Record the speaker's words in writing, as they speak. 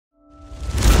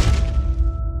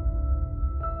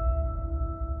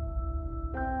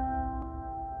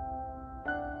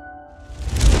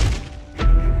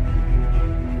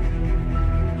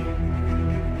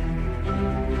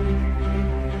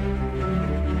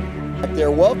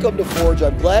There, welcome to Forge.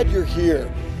 I'm glad you're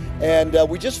here. And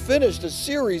we just finished a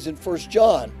series in 1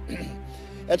 John.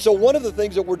 And so one of the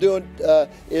things that we're doing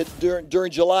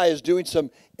during July is doing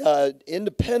some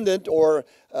independent or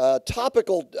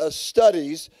topical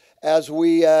studies as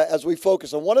we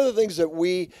focus. And one of the things that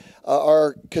we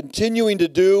are continuing to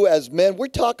do as men, we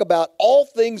talk about all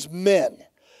things men.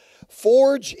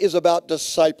 Forge is about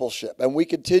discipleship, and we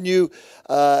continue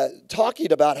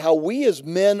talking about how we as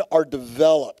men are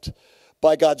developed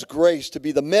by God's grace to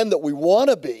be the men that we want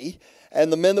to be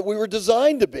and the men that we were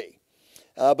designed to be.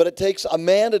 But it takes a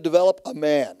man to develop a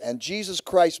man, and Jesus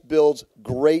Christ builds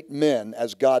great men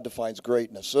as God defines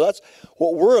greatness. So that's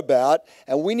what we're about,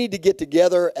 and we need to get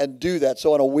together and do that.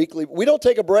 So on a weekly, we don't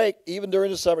take a break even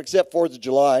during the summer except 4th of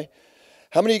July.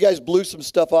 How many of you guys blew some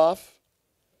stuff off?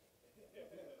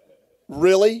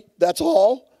 Really? That's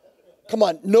all? Come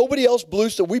on, nobody else blew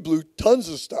stuff. We blew tons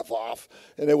of stuff off,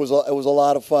 and it was a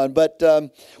lot of fun. But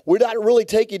we're not really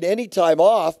taking any time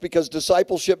off because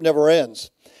discipleship never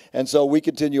ends. And so we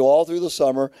continue all through the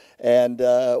summer, and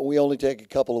we only take a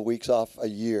couple of weeks off a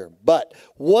year. But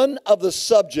one of the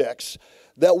subjects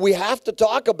that we have to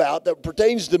talk about that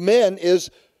pertains to men is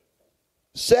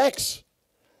sex.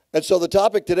 And so the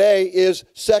topic today is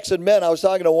sex and men. I was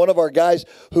talking to one of our guys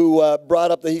who brought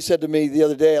up he said to me the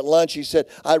other day at lunch, he said,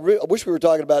 I wish we were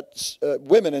talking about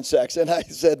women and sex. And I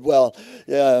said, well,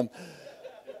 yeah,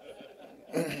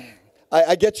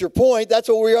 I get your point. That's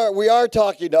what we are. We are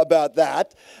talking about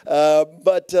that.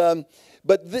 But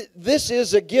this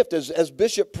is a gift. As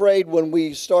Bishop prayed when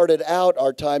we started out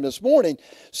our time this morning,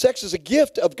 sex is a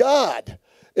gift of God.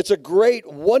 It's a great,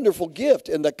 wonderful gift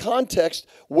in the context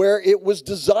where it was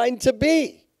designed to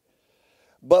be.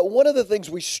 But one of the things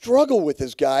we struggle with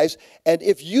as guys, and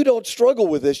if you don't struggle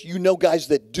with this, you know guys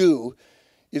that do,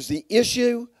 is the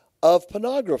issue of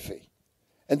pornography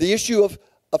and the issue of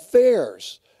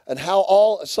affairs and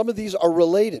how some of these are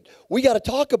related. We got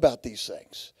to talk about these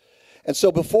things. And so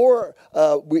before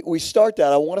we start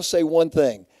that, I want to say one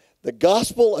thing. The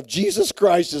gospel of Jesus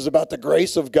Christ is about the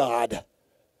grace of God.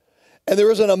 And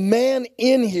there isn't a man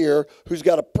in here who's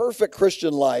got a perfect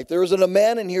Christian life. There isn't a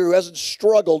man in here who hasn't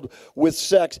struggled with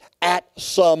sex at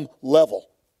some level.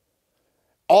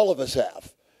 All of us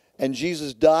have. And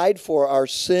Jesus died for our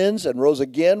sins and rose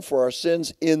again for our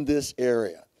sins in this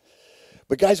area.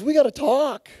 But guys, we got to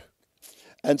talk.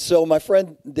 And so my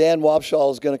friend Dan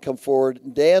Wobschall is going to come forward.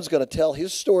 Dan's going to tell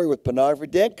his story with pornography.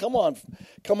 Dan, come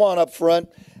on up front.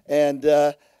 And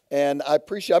I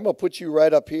appreciate, I'm going to put you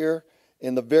right up here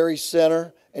in the very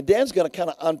center. And Dan's going to kind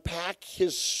of unpack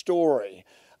his story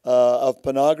of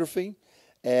pornography.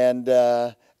 And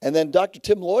then Dr.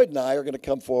 Tim Lloyd and I are going to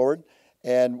come forward,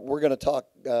 and we're going to talk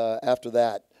after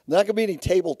that. Not going to be any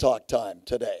table talk time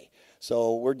today.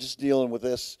 So we're just dealing with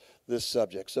this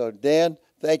subject. So Dan,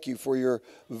 thank you for your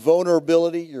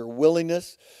vulnerability, your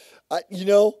willingness. I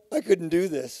couldn't do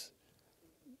this.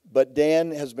 But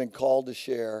Dan has been called to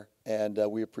share, and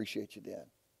we appreciate you, Dan.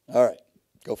 All right,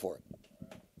 go for it.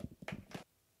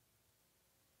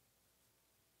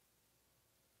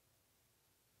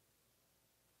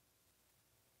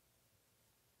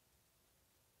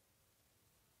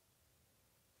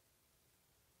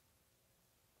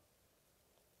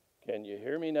 Can you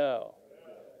hear me now?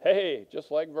 Hey,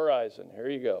 just like Verizon. Here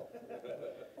you go.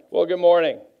 Well, good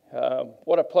morning.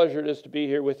 What a pleasure it is to be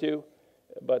here with you.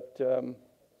 But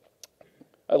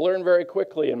I learned very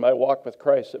quickly in my walk with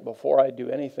Christ that before I do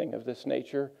anything of this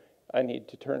nature, I need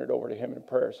to turn it over to Him in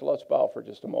prayer. So let's bow for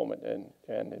just a moment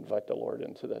and invite the Lord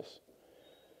into this.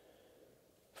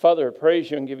 Father, I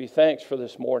praise you and give you thanks for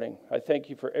this morning. I thank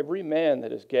you for every man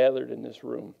that is gathered in this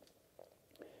room,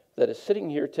 that is sitting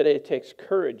here today. It takes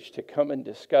courage to come and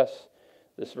discuss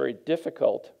this very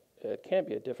difficult, it can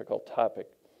be a difficult topic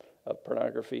of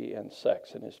pornography and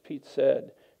sex. And as Pete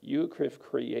said, you have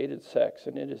created sex,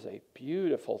 and it is a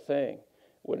beautiful thing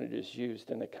when it is used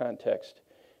in the context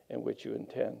in which you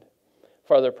intend.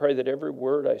 Father, I pray that every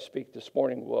word I speak this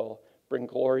morning will bring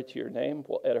glory to your name,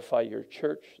 will edify your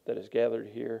church that is gathered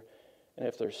here. And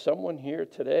if there's someone here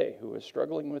today who is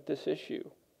struggling with this issue,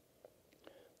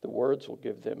 the words will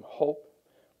give them hope,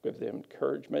 give them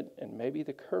encouragement, and maybe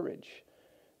the courage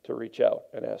to reach out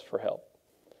and ask for help.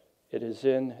 It is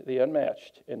in the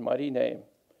unmatched and mighty name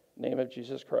of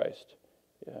Jesus Christ,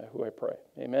 who I pray.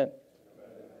 Amen.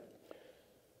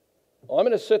 Well, I'm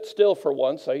going to sit still for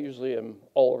once. I usually am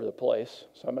all over the place,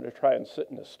 so I'm going to try and sit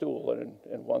in a stool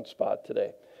in one spot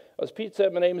today. As Pete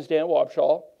said, my name is Dan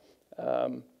Wobschall.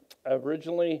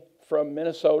 Originally from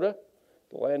Minnesota,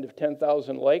 the land of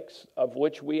 10,000 lakes, of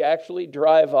which we actually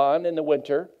drive on in the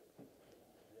winter.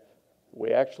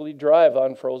 We actually drive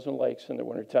on frozen lakes in the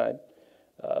wintertime.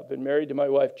 I've been married to my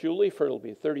wife, Julie, for it'll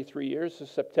be 33 years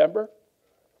this September.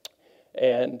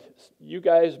 And you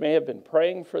guys may have been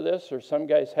praying for this, or some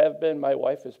guys have been. My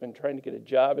wife has been trying to get a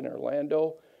job in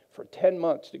Orlando for 10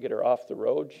 months to get her off the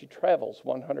road. She travels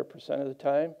 100% of the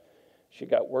time. She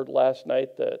got word last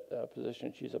night that a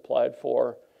position she's applied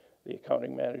for, the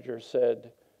accounting manager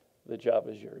said, the job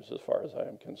is yours as far as I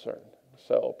am concerned.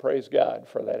 So praise God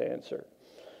for that answer.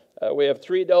 We have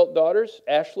 3 adult daughters.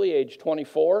 Ashley, age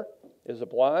 24, is a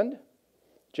blonde.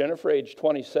 Jennifer, age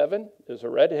 27, is a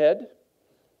redhead.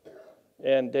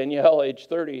 And Danielle, age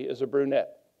 30, is a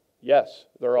brunette. Yes,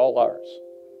 they're all ours.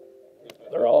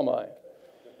 They're all mine.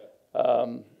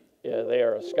 They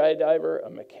are a skydiver, a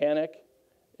mechanic,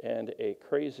 and a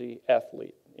crazy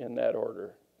athlete in that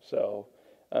order. So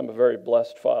I'm a very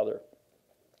blessed father.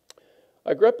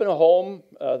 I grew up in a home,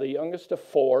 the youngest of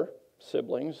 4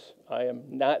 siblings.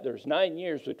 There's 9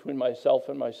 years between myself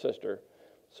and my sister.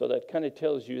 So that kind of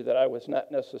tells you that I was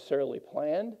not necessarily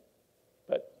planned,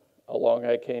 but along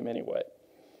I came anyway.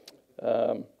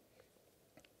 My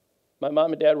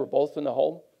mom and dad were both in the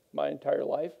home my entire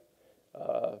life.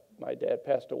 My dad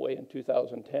passed away in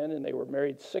 2010, and they were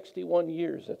married 61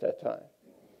 years at that time.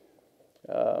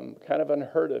 Kind of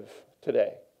unheard of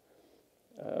today.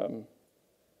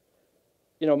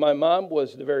 My mom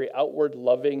was the very outward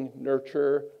loving,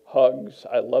 nurture, hugs,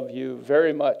 I love you,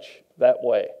 very much that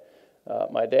way.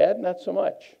 My dad, not so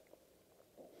much.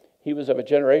 He was of a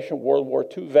generation World War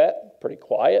II vet, pretty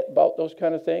quiet about those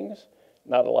kind of things.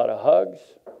 Not a lot of hugs,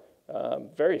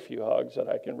 very few hugs that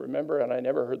I can remember, and I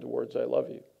never heard the words "I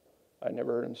love you." I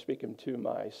never heard him speak them to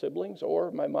my siblings or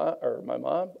my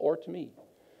mom or to me.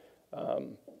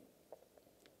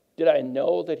 Did I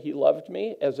know that he loved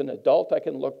me? As an adult, I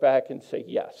can look back and say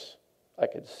yes. I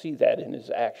could see that in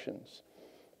his actions.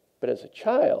 But as a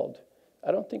child,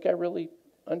 I don't think I really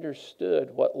understood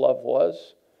what love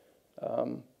was.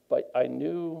 But I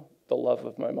knew the love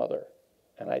of my mother,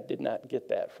 and I did not get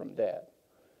that from Dad.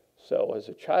 So as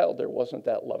a child, there wasn't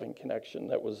that loving connection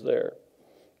that was there.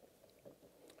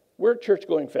 We're a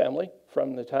church-going family.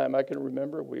 From the time I can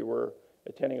remember, we were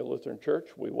attending a Lutheran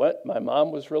church. We went. My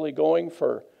mom was really going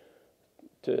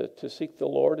to seek the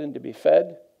Lord and to be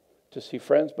fed, to see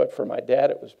friends. But for my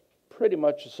dad, it was pretty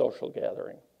much a social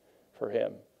gathering for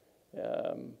him.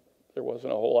 There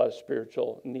wasn't a whole lot of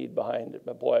spiritual need behind it.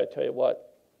 But boy, I tell you what,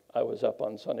 I was up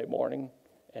on Sunday morning,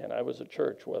 and I was at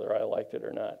church, whether I liked it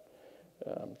or not.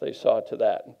 They saw to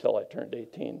that until I turned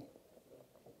 18.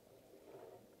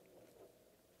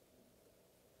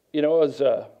 As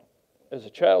a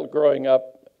child growing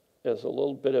up, as a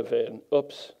little bit of an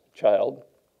oops child,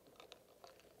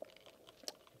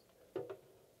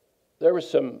 there were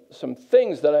some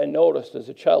things that I noticed as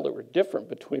a child that were different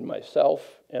between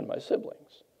myself and my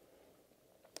siblings.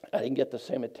 I didn't get the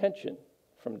same attention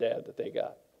from Dad that they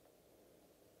got.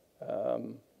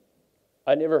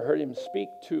 I never heard him speak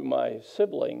to my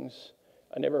siblings.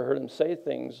 I never heard him say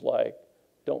things like,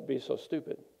 "Don't be so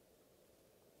stupid."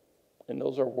 And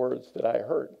those are words that I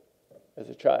heard as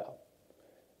a child.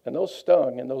 And those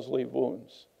stung and those leave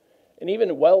wounds. And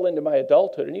even well into my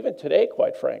adulthood, and even today,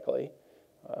 quite frankly,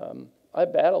 I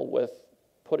battle with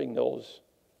putting those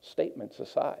statements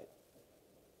aside.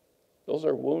 Those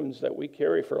are wounds that we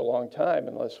carry for a long time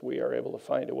unless we are able to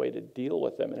find a way to deal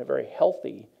with them in a very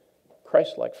healthy,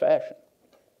 Christ-like fashion.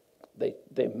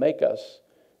 They make us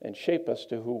and shape us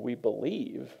to who we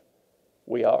believe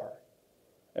we are.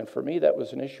 And for me, that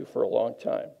was an issue for a long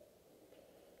time.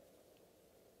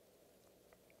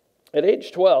 At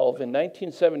age 12, in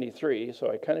 1973, so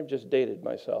I kind of just dated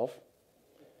myself,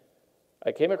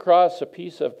 I came across a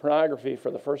piece of pornography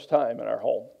for the first time in our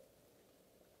home.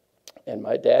 And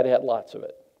my dad had lots of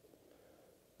it.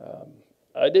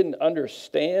 I didn't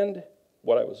understand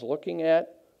what I was looking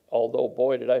at, although,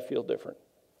 boy, did I feel different.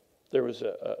 There was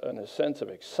a sense of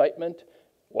excitement,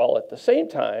 while at the same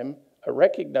time, a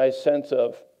recognized sense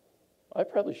of, I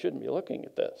probably shouldn't be looking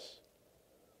at this.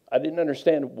 I didn't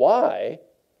understand why,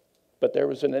 but there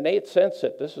was an innate sense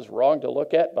that this is wrong to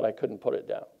look at, but I couldn't put it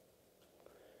down.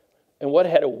 And what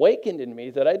had awakened in me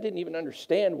that I didn't even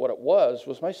understand what it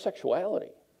was my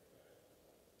sexuality.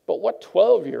 But what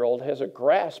 12-year-old has a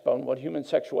grasp on what human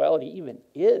sexuality even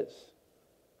is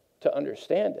to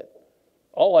understand it?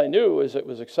 All I knew is it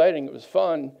was exciting, it was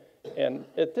fun, and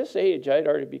at this age, I'd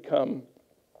already become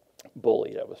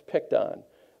bullied. I was picked on.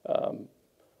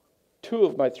 2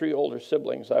 of my 3 older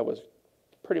siblings, I was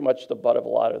pretty much the butt of a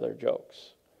lot of their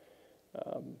jokes.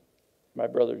 My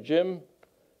brother Jim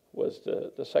was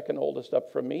the second oldest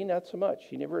up from me, not so much.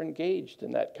 He never engaged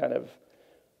in that kind of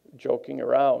joking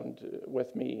around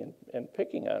with me and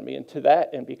picking on me.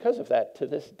 And because of that, to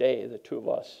this day, the two of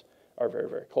us are very,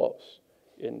 very close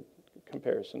in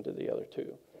comparison to the other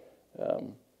two.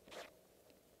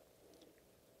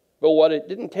 But what it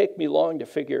didn't take me long to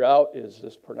figure out is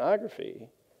this pornography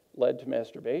led to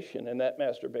masturbation, and that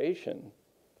masturbation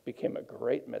became a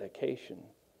great medication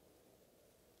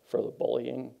for the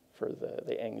bullying, for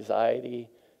the anxiety,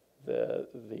 the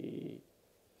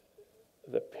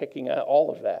picking on, all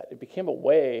of that. It became a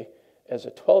way as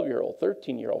a 12-year-old,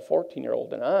 13-year-old,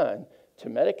 14-year-old and on to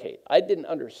medicate. I didn't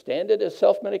understand it as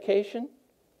self-medication,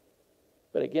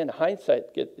 but again, hindsight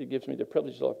it gives me the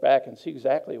privilege to look back and see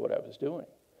exactly what I was doing.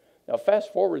 Now,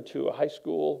 fast forward to a high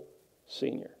school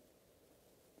senior.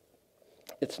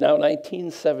 It's now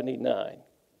 1979.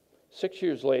 6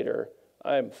 years later,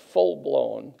 I'm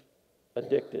full-blown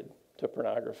addicted to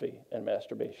pornography and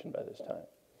masturbation by this time.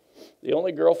 The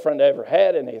only girlfriend I ever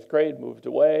had in 8th grade moved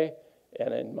away,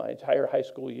 and in my entire high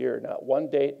school year, not one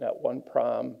date, not one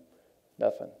prom,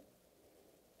 nothing.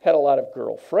 Had a lot of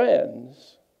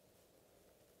girlfriends,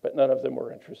 but none of them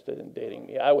were interested in dating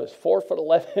me. I was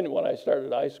 4'11" when I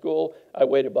started high school. I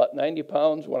weighed about 90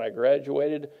 pounds when I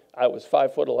graduated. I was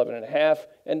 5'11" and a half,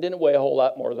 and didn't weigh a whole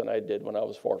lot more than I did when I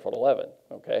was 4'11",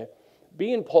 okay?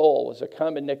 Bean Pole was a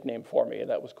common nickname for me, and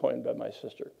that was coined by my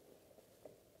sister.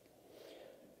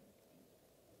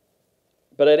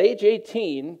 But at age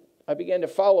 18, I began to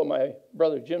follow my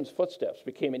brother Jim's footsteps,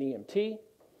 became an EMT.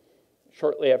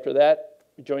 Shortly after that,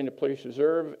 joined the police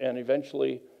reserve, and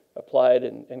eventually applied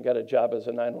and got a job as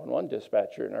a 911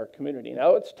 dispatcher in our community.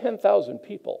 Now it's 10,000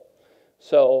 people.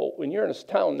 So when you're in a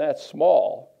town that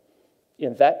small,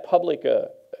 in that public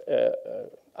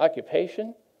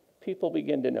occupation, people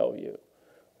begin to know you.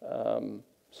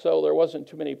 So there wasn't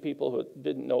too many people who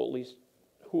didn't know at least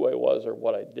who I was or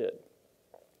what I did.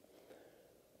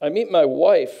 I meet my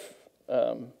wife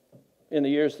in the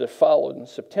years that followed. In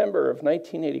September of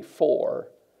 1984,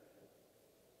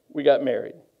 we got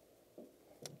married.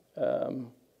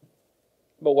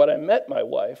 But when I met my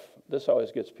wife, this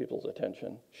always gets people's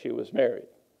attention, she was married.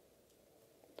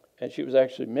 And she was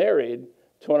actually married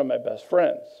to one of my best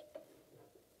friends.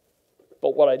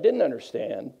 But what I didn't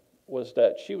understand was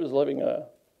that she was living a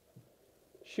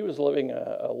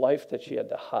life that she had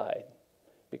to hide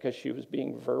because she was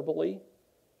being verbally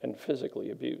and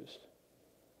physically abused.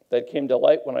 That came to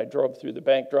light when I drove through the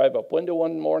bank drive-up window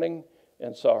one morning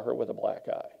and saw her with a black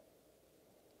eye.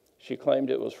 She claimed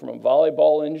it was from a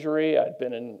volleyball injury. I'd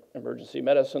been in emergency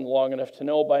medicine long enough to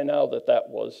know by now that that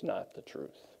was not the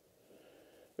truth.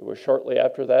 It was shortly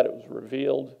after that it was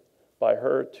revealed by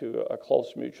her to a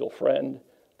close mutual friend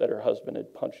that her husband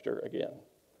had punched her again,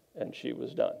 and she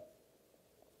was done.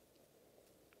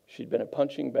 She'd been a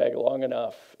punching bag long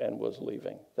enough and was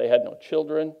leaving. They had no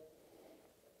children,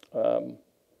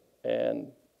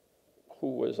 and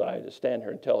who was I to stand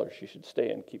here and tell her she should stay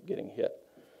and keep getting hit?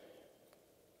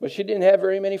 But she didn't have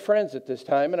very many friends at this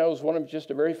time, and I was one of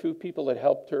just a very few people that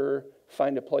helped her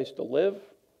find a place to live,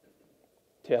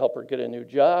 to help her get a new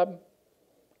job,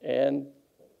 and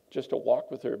just to walk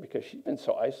with her because she'd been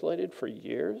so isolated for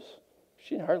years,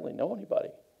 she didn't hardly know anybody.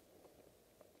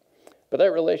 But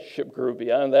that relationship grew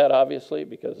beyond that, obviously,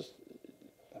 because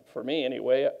for me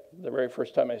anyway, the very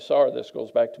first time I saw her, this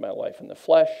goes back to my life in the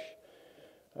flesh,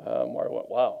 where I went,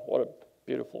 wow, what a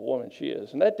beautiful woman she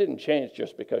is. And that didn't change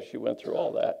just because she went through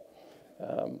all that.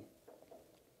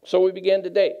 So we began to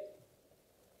date.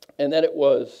 And then it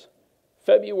was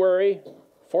February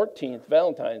 14th,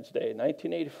 Valentine's Day,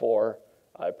 1984,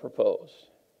 I proposed.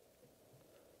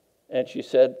 And she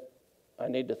said, I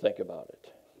need to think about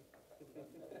it.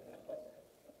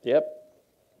 Yep,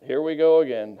 here we go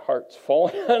again. Heart's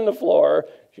falling on the floor.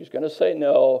 She's going to say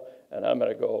no, and I'm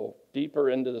going to go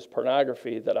deeper into this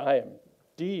pornography that I am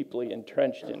deeply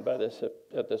entrenched in by this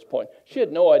at this point. She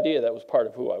had no idea that was part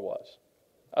of who I was.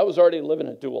 I was already living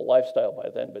a dual lifestyle by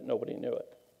then, but nobody knew it,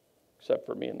 except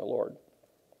for me and the Lord.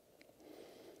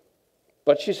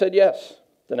 But she said yes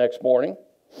the next morning.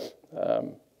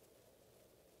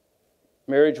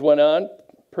 Marriage went on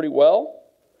pretty well.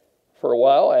 For a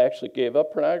while, I actually gave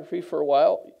up pornography for a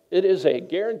while. It is a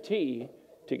guarantee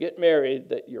to get married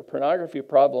that your pornography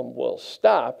problem will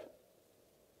stop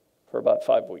for about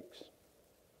 5 weeks.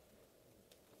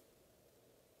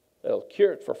 It'll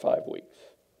cure it for 5 weeks,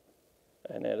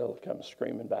 and it'll come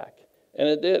screaming back. And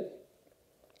it did.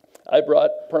 I brought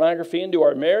pornography into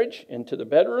our marriage, into the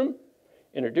bedroom,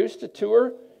 introduced it to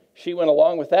her. She went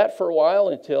along with that for a while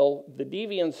until the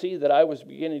deviancy that I was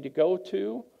beginning to go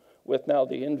to with now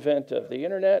the advent of the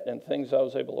internet and things I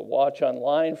was able to watch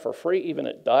online for free, even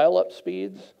at dial-up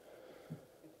speeds,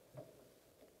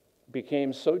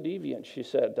 became so deviant, she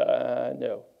said,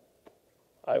 no,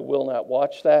 I will not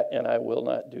watch that and I will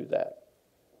not do that.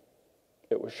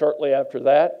 It was shortly after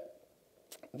that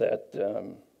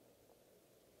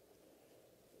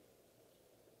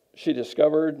she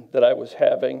discovered that I was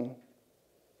having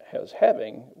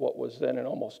what was then an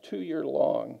almost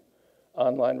 2-year-long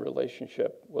online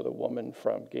relationship with a woman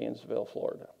from Gainesville,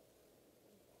 Florida.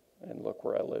 And look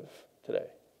where I live today.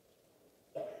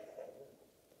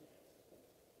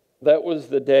 That was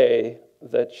the day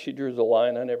that she drew the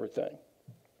line on everything.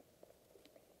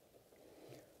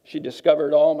 She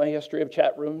discovered all my history of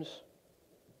chat rooms,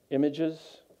 images,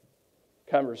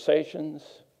 conversations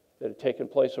that had taken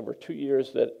place over 2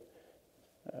 years that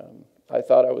I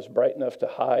thought I was bright enough to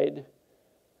hide,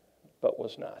 but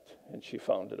was not. And she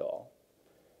found it all.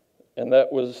 And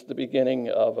that was the beginning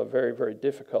of a very, very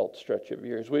difficult stretch of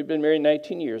years. We'd been married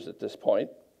 19 years at this point.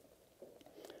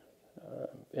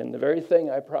 And the very thing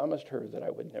I promised her that I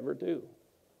would never do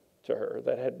to her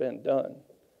that had been done,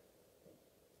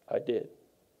 I did.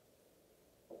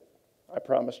 I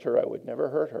promised her I would never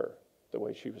hurt her the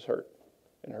way she was hurt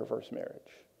in her first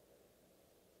marriage.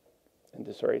 And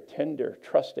this very tender,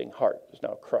 trusting heart is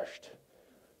now crushed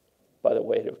by the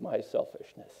weight of my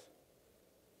selfishness.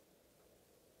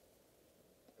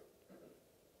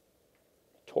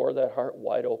 Tore that heart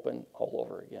wide open all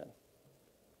over again.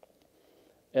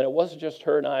 And it wasn't just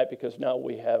her and I, because now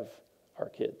we have our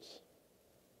kids.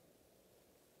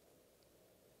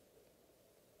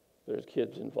 There's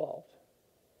kids involved.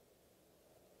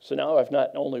 So now I've not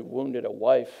only wounded a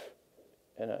wife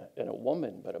and a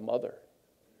woman, but a mother.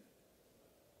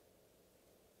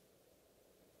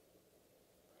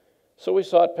 So we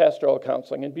sought pastoral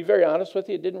counseling. And to be very honest with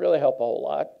you, it didn't really help a whole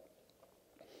lot.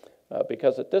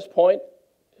 Because at this point,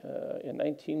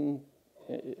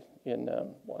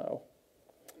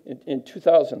 in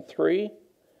 2003,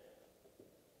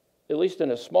 at least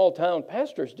in a small town,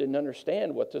 pastors didn't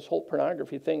understand what this whole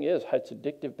pornography thing is, how it's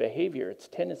addictive behavior, its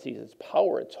tendencies, its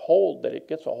power, its hold, that it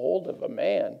gets a hold of a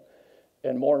man,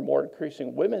 and more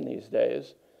increasing women these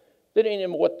days. They didn't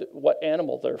even know what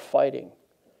animal they're fighting.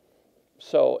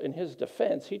 So in his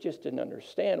defense, he just didn't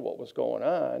understand what was going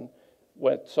on.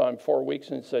 Saw him 4 weeks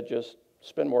and said, just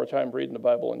spend more time reading the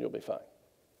Bible and you'll be fine.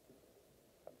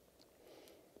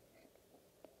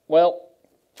 Well,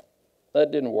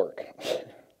 that didn't work.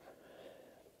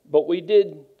 But we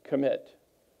did commit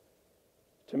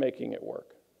to making it work.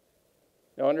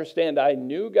 Now understand, I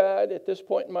knew God at this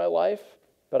point in my life,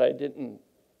 but I didn't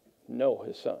know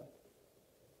his son.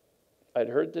 I'd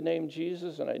heard the name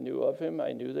Jesus and I knew of him.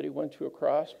 I knew that he went to a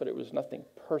cross, but it was nothing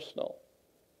personal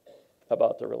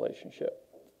about the relationship.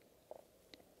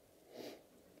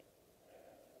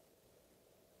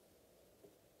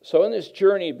 So in this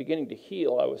journey beginning to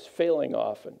heal, I was failing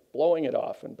often, blowing it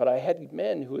often, but I had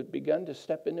men who had begun to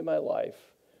step into my life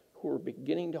who were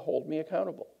beginning to hold me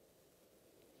accountable.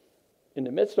 In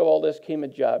the midst of all this came a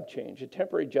job change, a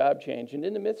temporary job change, and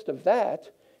in the midst of that,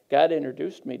 God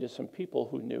introduced me to some people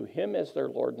who knew him as their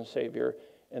Lord and Savior,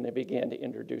 and they began to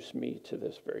introduce me to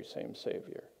this very same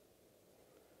Savior.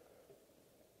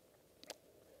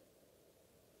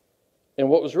 And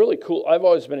what was really cool, I've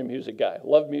always been a music guy,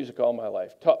 loved music all my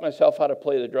life. Taught myself how to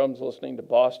play the drums listening to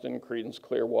Boston, Creedence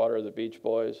Clearwater, the Beach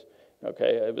Boys.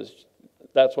 Okay,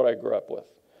 that's what I grew up with.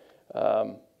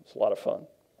 It's a lot of fun.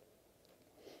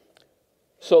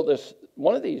 So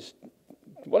one of these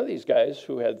guys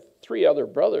who had 3 other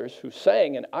brothers who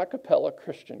sang an a cappella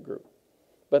Christian group,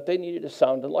 but they needed a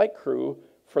sound and light crew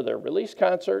for their release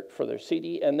concert, for their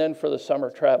CD, and then for the summer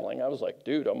traveling. I was like,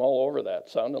 dude, I'm all over that.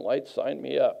 Sound and light, sign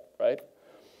me up, right?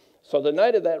 So the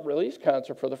night of that release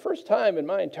concert, for the first time in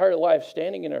my entire life,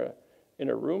 standing in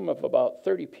a room of about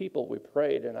 30 people, we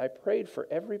prayed, and I prayed for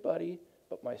everybody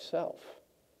but myself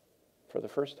for the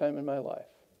first time in my life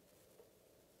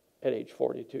at age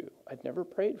 42. I'd never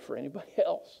prayed for anybody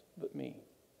else but me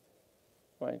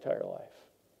my entire life.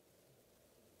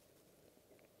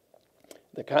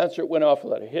 The concert went off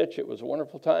without a hitch. It was a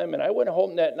wonderful time, and I went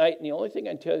home that night, and the only thing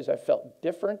I can tell you is I felt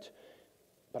different,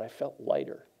 but I felt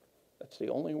lighter. That's the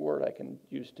only word I can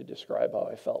use to describe how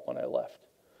I felt when I left.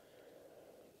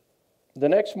 The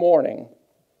next morning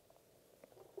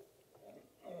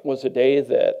was a day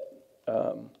that,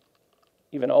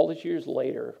 even all these years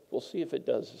later, we'll see if it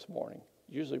does this morning,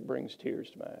 usually brings tears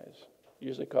to my eyes,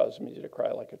 usually causes me to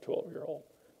cry like a 12-year-old.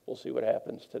 We'll see what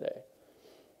happens today.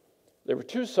 There were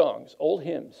 2 songs, old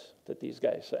hymns, that these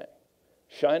guys sang.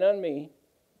 Shine on Me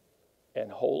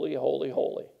and Holy, Holy,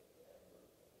 Holy.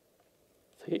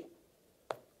 See?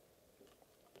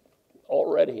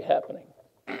 Already happening.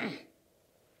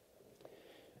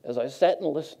 As I sat and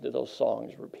listened to those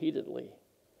songs repeatedly,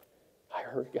 I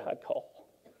heard God call.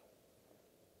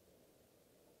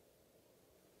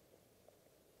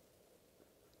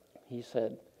 He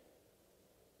said,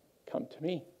 "Come to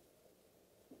me."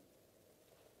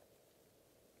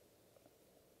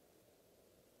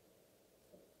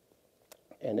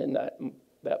 And in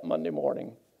that Monday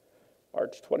morning,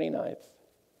 March 29th,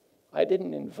 I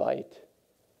didn't invite,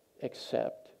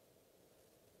 accept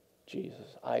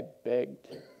Jesus. I begged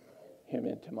him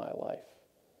into my life.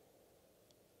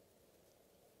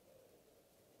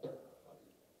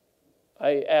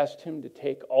 I asked him to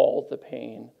take all the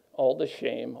pain, all the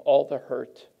shame, all the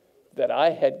hurt that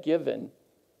I had given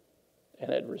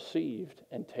and had received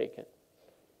and take it.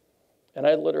 And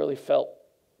I literally felt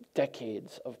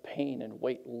decades of pain and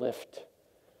weight lift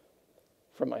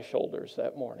from my shoulders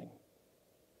that morning.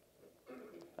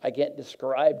 I can't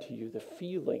describe to you the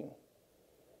feeling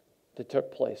that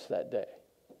took place that day.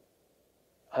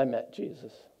 I met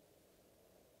Jesus.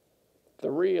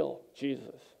 The real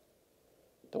Jesus.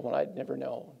 The one I'd never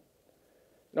known.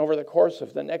 And over the course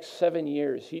of the next 7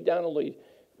 years, he not only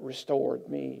restored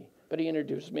me, but he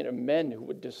introduced me to men who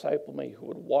would disciple me, who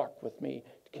would walk with me,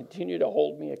 to continue to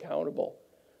hold me accountable,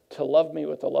 to love me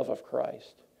with the love of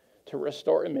Christ, to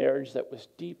restore a marriage that was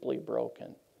deeply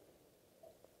broken,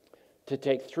 to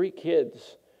take 3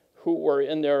 kids who were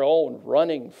in their own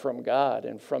running from God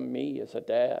and from me as a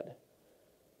dad.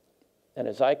 And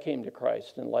as I came to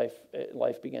Christ and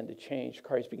life began to change,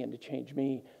 Christ began to change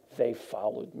me, they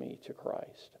followed me to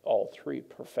Christ. All 3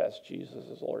 professed Jesus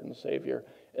as Lord and Savior.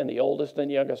 And the oldest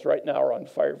and youngest right now are on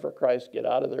fire for Christ. Get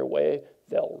out of their way.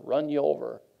 They'll run you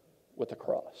over with the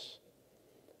cross.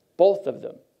 Both of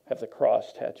them have the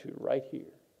cross tattooed right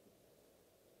here.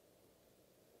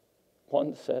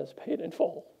 One says, paid in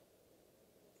full.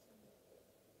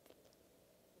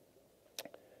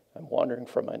 I'm wandering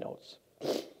from my notes.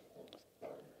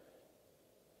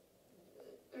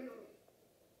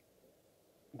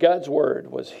 God's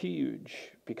word was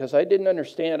huge because I didn't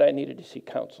understand I needed to see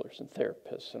counselors and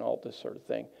therapists and all this sort of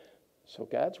thing. So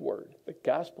God's word, the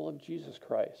gospel of Jesus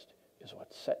Christ, is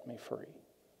what set me free.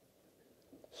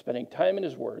 Spending time in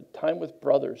his word, time with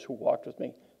brothers who walked with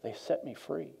me, they set me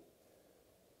free.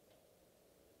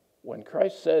 When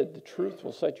Christ said, the truth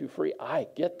will set you free, I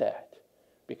get that.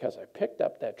 Because I picked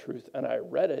up that truth and I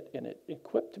read it and it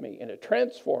equipped me and it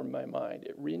transformed my mind.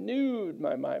 It renewed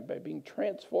my mind by being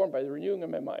transformed by the renewing of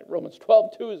my mind. Romans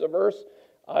 12:2 is a verse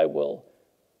I will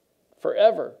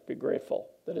forever be grateful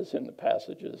that is in the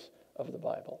passages of the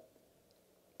Bible.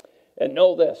 And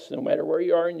know this, no matter where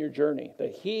you are in your journey,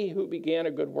 that he who began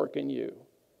a good work in you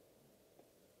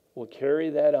will carry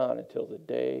that on until the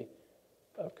day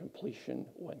of completion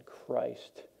when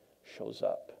Christ shows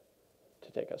up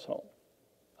to take us home.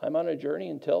 I'm on a journey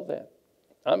until then.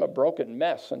 I'm a broken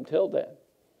mess until then.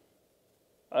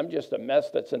 I'm just a mess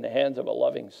that's in the hands of a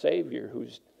loving Savior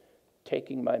who's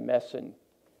taking my mess and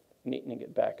neatening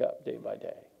it back up day by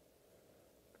day.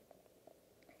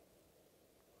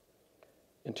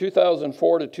 In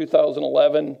 2004 to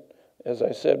 2011, as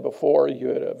I said before, you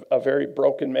had a very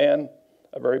broken man,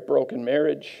 a very broken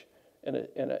marriage, and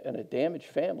a damaged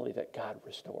family that God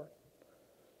restored.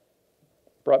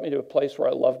 Brought me to a place where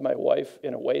I loved my wife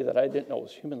in a way that I didn't know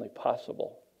was humanly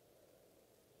possible.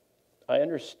 I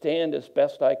understand as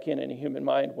best I can in a human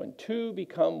mind when 2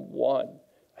 become 1.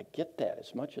 I get that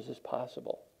as much as is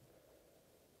possible.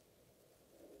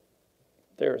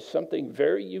 There is something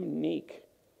very unique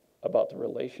about the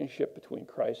relationship between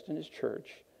Christ and his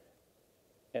church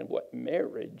and what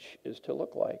marriage is to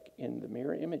look like in the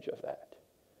mirror image of that.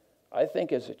 I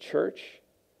think as a church,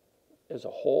 as a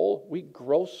whole, we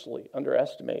grossly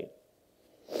underestimate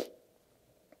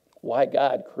why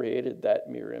God created that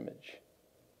mirror image.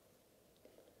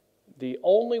 The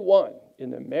only one in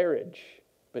the marriage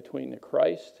between the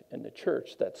Christ and the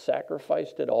church that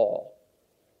sacrificed it all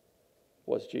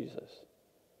was Jesus.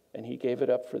 And he gave it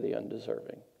up for the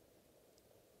undeserving.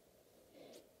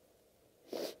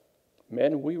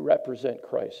 Men, we represent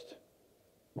Christ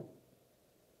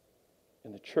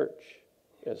in the church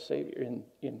as Savior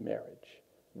in marriage.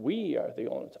 We are the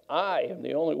only ones. I am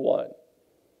the only one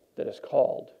that is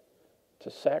called to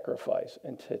sacrifice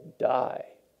and to die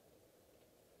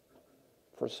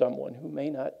for someone who may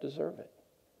not deserve it.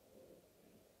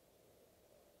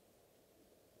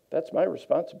 That's my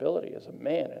responsibility as a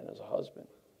man and as a husband.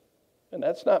 And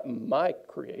that's not my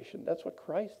creation. That's what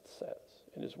Christ says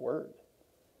in his word.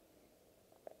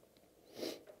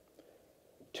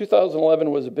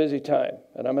 2011 was a busy time,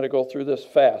 and I'm going to go through this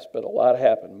fast, but a lot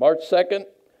happened. March 2nd,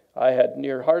 I had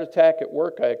near heart attack at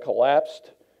work. I had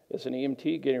collapsed as an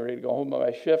EMT, getting ready to go home on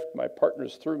my shift. My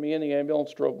partners threw me in the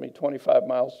ambulance, drove me 25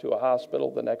 miles to a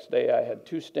hospital. The next day I had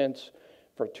 2 stents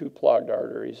for 2 clogged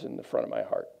arteries in the front of my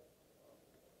heart.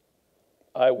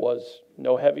 I was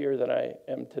no heavier than I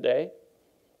am today.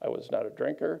 I was not a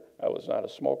drinker. I was not a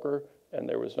smoker. And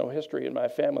there was no history in my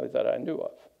family that I knew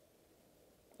of.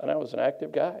 And I was an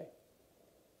active guy.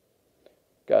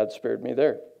 God spared me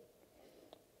there.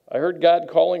 I heard God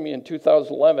calling me in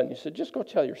 2011. He said, just go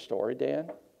tell your story,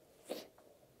 Dan.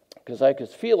 Because I could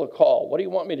feel a call. What do you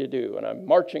want me to do? And I'm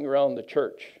marching around the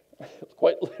church,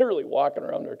 quite literally walking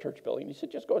around our church building. He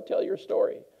said, just go tell your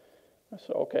story. I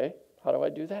said, okay, how do I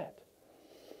do that?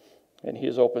 And he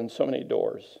has opened so many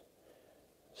doors.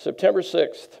 September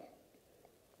 6th,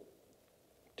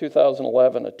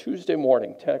 2011, a Tuesday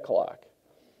morning, 10 o'clock,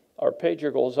 our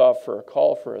pager goes off for a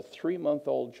call for a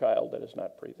 3-month-old child that is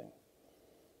not breathing.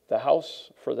 The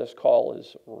house for this call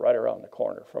is right around the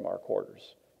corner from our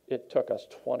quarters. It took us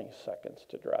 20 seconds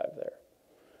to drive there.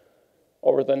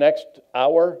 Over the next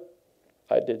hour,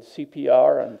 I did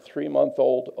CPR on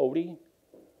 3-month-old Odie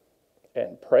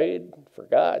and prayed for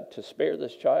God to spare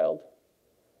this child,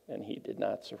 and he did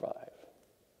not survive.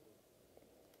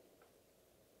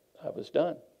 I was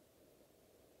done.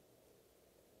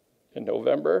 On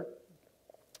November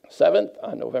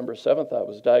 7th, I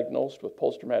was diagnosed with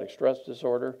post-traumatic stress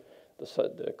disorder.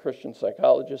 The Christian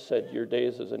psychologist said, your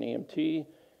days as an EMT,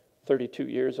 32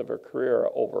 years of a career are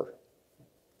over.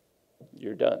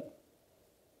 You're done.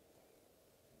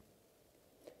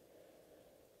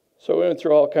 So we went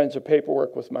through all kinds of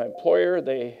paperwork with my employer.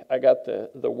 I got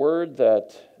the word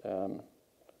that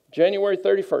January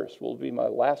 31st will be my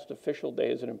last official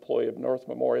day as an employee of North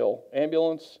Memorial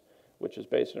Ambulance, which is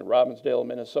based in Robbinsdale,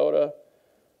 Minnesota.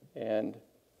 And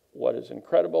what is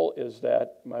incredible is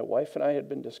that my wife and I had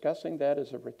been discussing that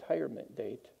as a retirement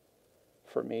date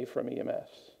for me from EMS.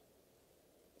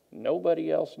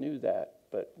 Nobody else knew that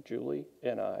but Julie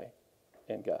and I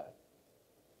and God.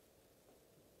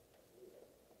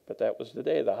 But that was the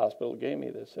day the hospital gave me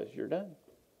that says, you're done.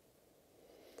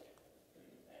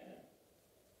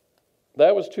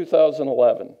 That was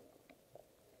 2011.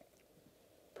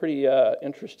 Pretty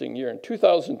interesting year. In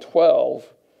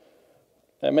 2012,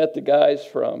 I met the guys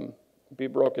from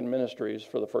BeBroken Ministries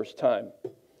for the first time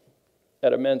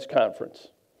at a men's conference.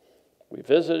 We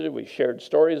visited, we shared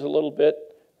stories a little bit.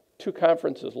 2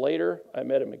 conferences later, I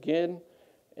met him again,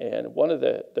 and one of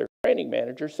their training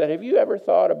managers said, have you ever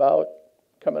thought about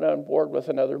coming on board with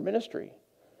another ministry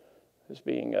as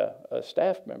being a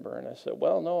staff member? And I said,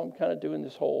 well, no, I'm kind of doing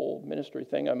this whole ministry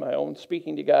thing on my own,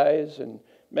 speaking to guys and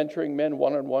mentoring men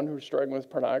one-on-one who are struggling with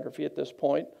pornography at this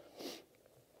point.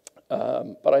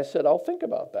 But I said, I'll think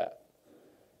about that.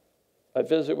 I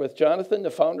visited with Jonathan,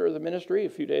 the founder of the ministry, a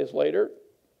few days later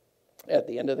at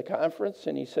the end of the conference,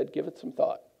 and he said, give it some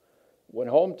thought. Went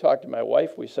home, talked to my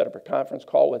wife. We set up a conference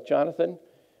call with Jonathan,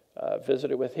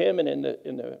 visited with him, and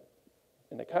in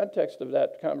the context of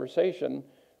that conversation,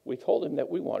 we told him that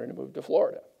we wanted to move to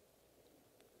Florida.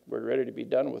 We're ready to be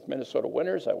done with Minnesota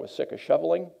winters. I was sick of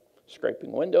shoveling,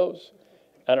 scraping windows,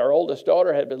 and our oldest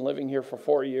daughter had been living here for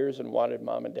 4 years and wanted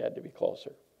mom and dad to be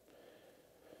closer.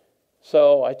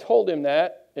 So I told him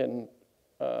that, and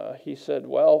he said,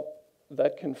 well,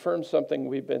 that confirms something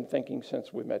we've been thinking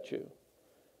since we met you.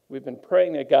 We've been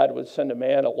praying that God would send a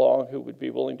man along who would be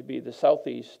willing to be the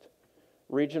Southeast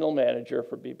regional manager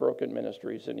for BeBroken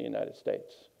Ministries in the United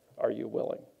States. Are you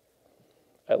willing?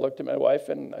 I looked at my wife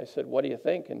and I said, what do you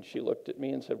think? And she looked at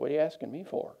me and said, what are you asking me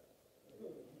for?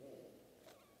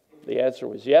 The answer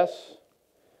was yes.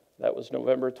 That was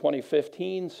November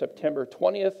 2015. September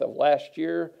 20th of last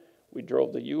year, we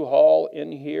drove the U-Haul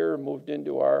in here, moved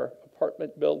into our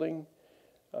apartment building,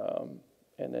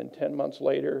 and then 10 months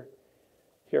later,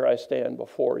 here I stand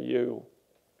before you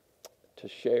to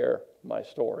share my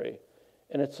story.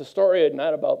 And it's a story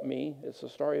not about me. It's a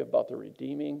story about the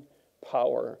redeeming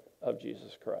power of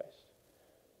Jesus Christ.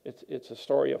 It's a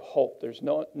story of hope. There's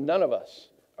none of us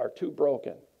are too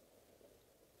broken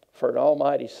for an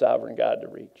almighty sovereign God to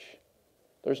reach.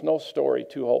 There's no story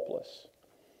too hopeless.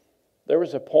 There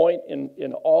was a point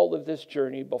in all of this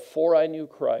journey before I knew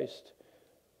Christ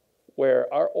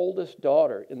where our oldest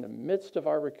daughter, in the midst of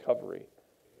our recovery,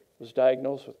 was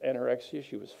diagnosed with anorexia.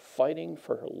 She was fighting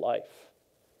for her life.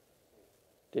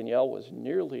 Danielle was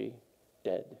nearly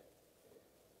dead.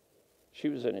 She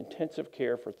was in intensive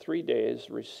care for 3 days,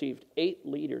 received 8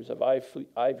 liters of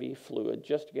IV fluid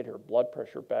just to get her blood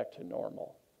pressure back to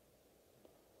normal.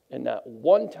 And not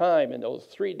one time in those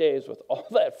 3 days with all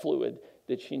that fluid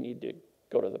did she need to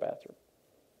go to the bathroom.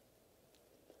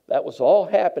 That was all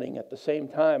happening at the same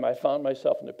time. I found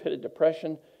myself in a pit of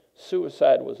depression,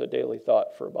 suicide was a daily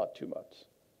thought for about 2 months.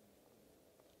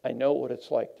 I know what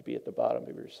it's like to be at the bottom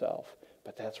of yourself,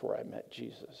 but that's where I met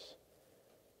Jesus.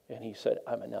 And he said,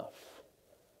 I'm enough,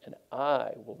 and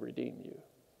I will redeem you.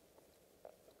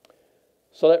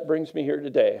 So that brings me here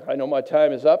today. I know my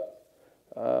time is up.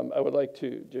 I would like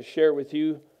to just share with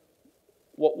you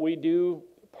what we do.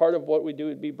 Part of what we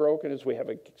do at BeBroken is we have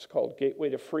it's called Gateway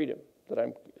to Freedom.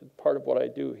 Part of what I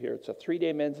do here. It's a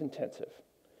 3-day men's intensive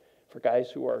for guys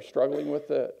who are struggling with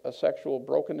a sexual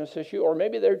brokenness issue, or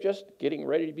maybe they're just getting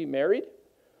ready to be married,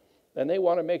 and they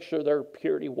want to make sure their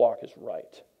purity walk is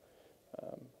right.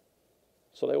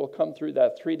 So they will come through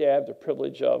that 3-day. I have the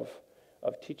privilege of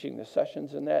teaching the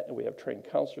sessions in that, and we have trained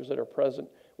counselors that are present.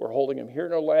 We're holding them here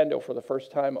in Orlando for the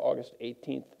first time, August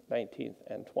 18th, 19th,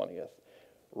 and 20th,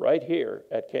 right here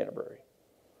at Canterbury.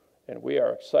 And we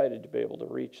are excited to be able to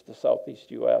reach the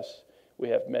Southeast U.S. We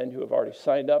have men who have already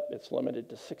signed up. It's limited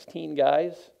to 16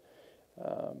 guys.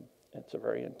 It's a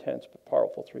very intense but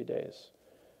powerful 3 days.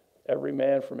 Every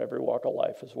man from every walk of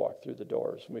life has walked through the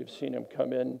doors. We've seen him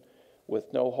come in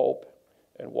with no hope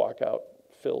and walk out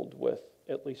filled with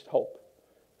at least hope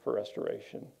for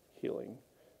restoration, healing,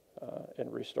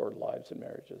 and restored lives and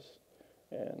marriages.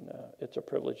 And it's a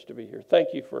privilege to be here. Thank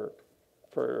you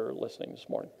for listening this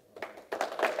morning.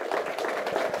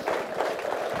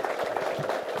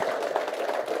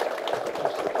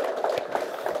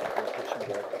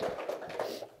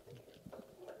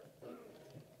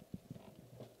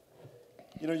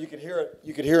 You know, you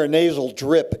could hear a nasal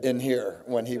drip in here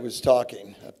when he was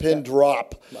talking, a pin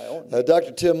drop. My own.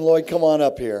 Dr. Tim Lloyd, come on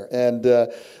up here. And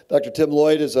Dr. Tim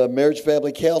Lloyd is a marriage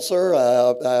family counselor,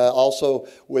 also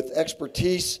with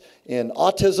expertise in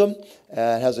autism,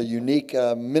 and has a unique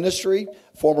ministry,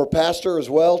 former pastor as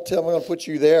well. Tim, I'm going to put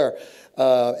you there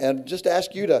and just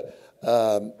ask you to,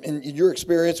 in your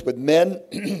experience with men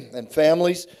and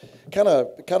families, kind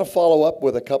of follow up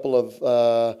with a couple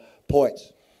of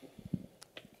points.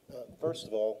 First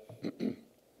of all,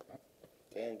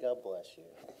 Dan, God bless you.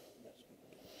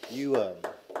 You are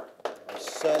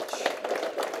such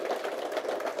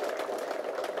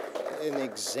an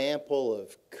example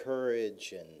of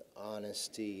courage and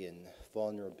honesty and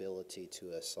vulnerability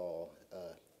to us all.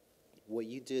 What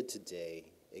you did today,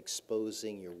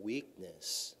 exposing your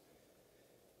weakness,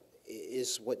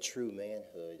 is what true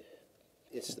manhood,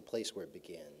 it's the place where it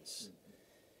begins.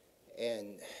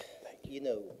 And, you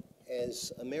know,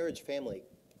 as a marriage family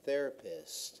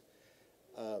therapist,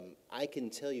 I can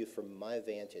tell you from my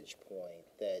vantage point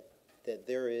that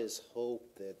there is hope,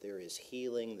 that there is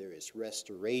healing, there is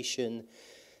restoration,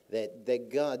 that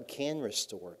God can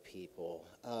restore people.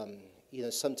 You know,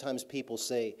 sometimes people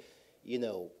say, you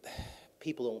know,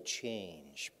 people don't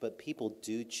change, but people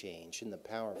do change. In the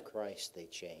power of Christ, they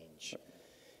change.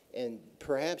 And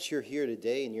perhaps you're here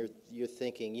today and you're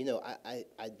thinking, you know,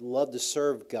 I'd love to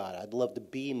serve God. I'd love to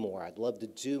be more. I'd love to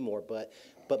do more, but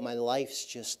my life's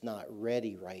just not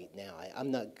ready right now. I'm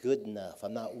not good enough.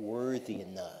 I'm not worthy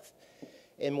enough.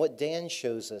 And what Dan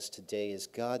shows us today is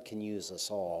God can use us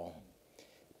all,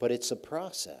 but it's a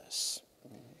process.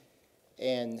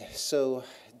 And so,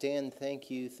 Dan, thank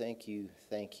you.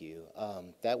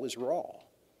 That was raw.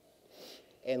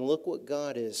 And look what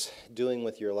God is doing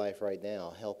with your life right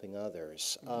now, helping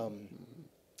others.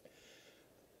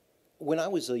 When I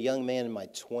was a young man in my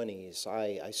 20s,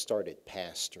 I started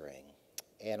pastoring.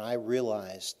 And I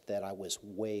realized that I was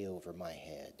way over my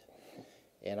head.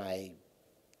 And I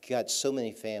got so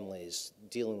many families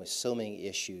dealing with so many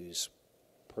issues: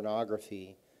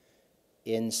 pornography,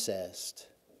 incest,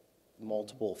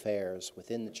 multiple affairs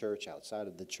within the church, outside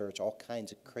of the church, all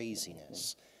kinds of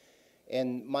craziness.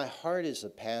 And my heart as a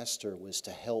pastor was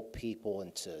to help people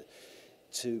and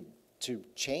to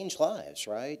change lives,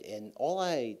 right? And all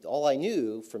I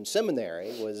knew from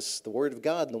seminary was the Word of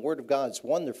God, and the Word of God is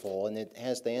wonderful, and it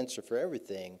has the answer for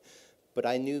everything. But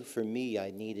I knew for me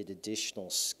I needed additional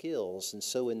skills, and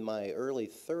so in my early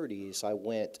 30s I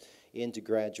went into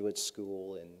graduate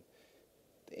school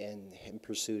and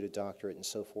pursued a doctorate and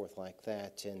so forth like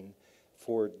that. And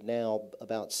for now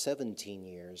about 17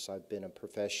 years, I've been a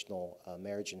professional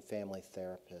marriage and family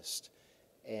therapist,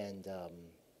 and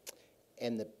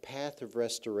the path of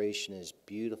restoration is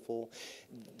beautiful.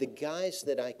 The guys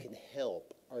that I can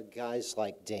help are guys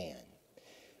like Dan,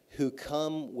 who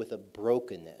come with a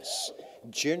brokenness.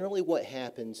 Generally what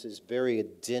happens is very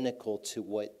identical to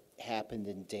what happened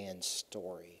in Dan's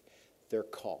story. They're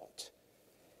caught.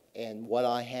 And what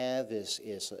I have is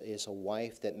a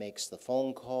wife that makes the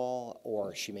phone call,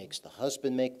 or she makes the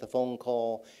husband make the phone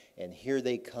call, and here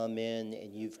they come in,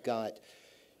 and you've got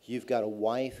You've got a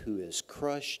wife who is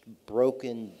crushed,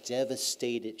 broken,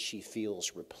 devastated. She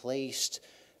feels replaced,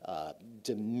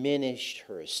 diminished.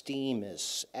 Her esteem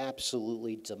is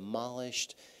absolutely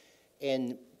demolished.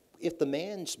 And if the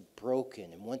man's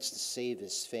broken and wants to save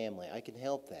his family, I can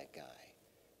help that guy.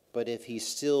 But if he's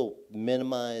still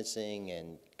minimizing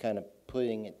and kind of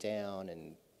putting it down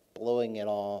and blowing it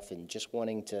off and just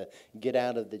wanting to get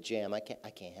out of the jam, I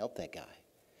can't help that guy.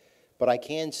 But I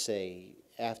can say,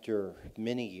 after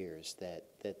many years, that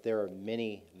there are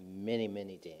many, many,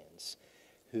 many Dans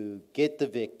who get the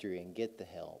victory and get the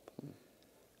help.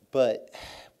 But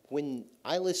when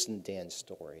I listen to Dan's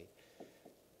story,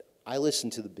 I listen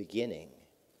to the beginning.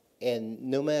 And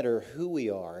no matter who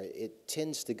we are, it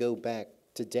tends to go back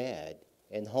to Dad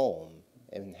and home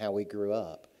and how we grew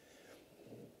up.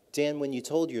 Dan, when you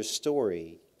told your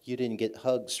story, you didn't get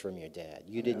hugs from your dad.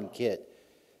 You didn't get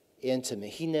intimate.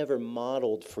 He never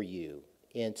modeled for you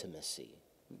intimacy.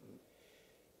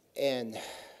 And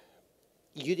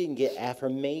you didn't get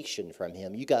affirmation from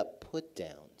him. You got put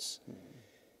downs.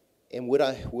 And would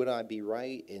I be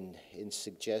right in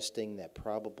suggesting that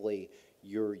probably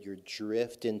your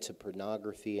drift into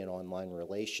pornography and online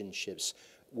relationships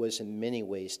was in many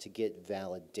ways to get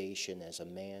validation as a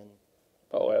man?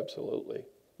 Oh, absolutely.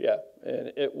 Yeah.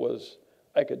 And it was,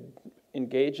 I could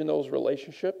engage in those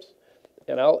relationships,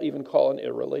 and I'll even call it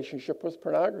a relationship with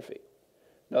pornography.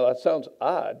 Now, that sounds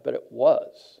odd, but it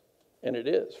was, and it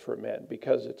is for men,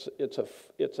 because it's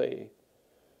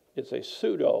a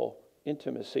pseudo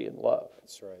intimacy in love.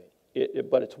 That's right.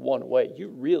 But it's one way. You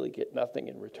really get nothing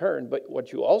in return. But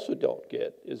what you also don't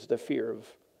get is the fear of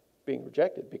being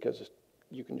rejected, because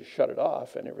you can just shut it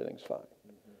off and everything's fine.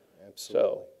 Mm-hmm.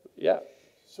 Absolutely. So, yeah.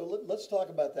 So let's talk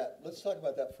about that. Let's talk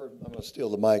about that for, I'm going to steal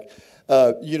the mic.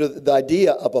 The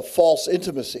idea of a false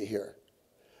intimacy here.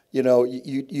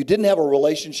 You didn't have a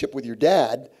relationship with your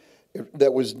dad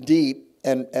that was deep.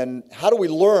 And how do we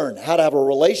learn how to have a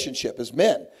relationship as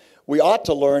men? We ought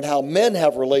to learn how men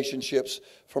have relationships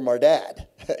from our dad,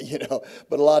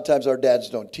 but a lot of times our dads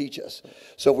don't teach us.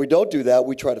 So if we don't do that,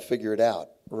 we try to figure it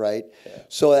out, right? Yeah.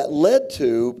 So that led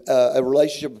to a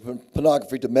relationship with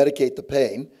pornography to medicate the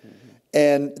pain. Mm-hmm.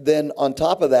 And then on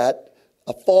top of that,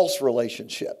 a false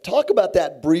relationship. Talk about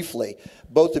that briefly,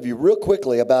 both of you, real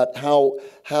quickly, about how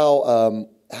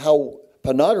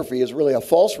pornography is really a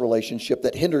false relationship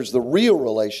that hinders the real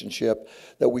relationship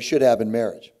that we should have in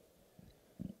marriage.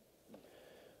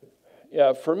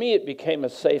 Yeah, for me, it became a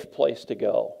safe place to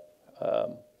go.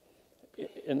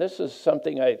 And this is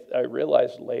something I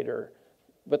realized later.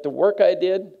 But the work I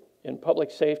did in public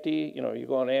safety, you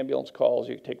go on ambulance calls,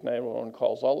 you take 911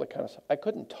 calls, all that kind of stuff. I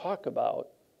couldn't talk about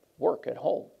work at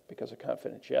home because of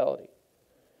confidentiality.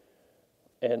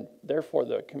 And therefore,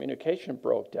 the communication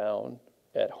broke down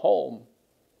at home.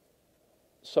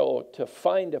 So to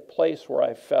find a place where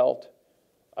I felt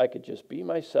I could just be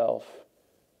myself,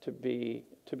 to be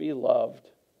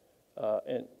loved,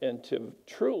 and to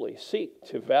truly seek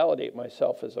to validate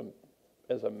myself as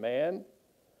a man,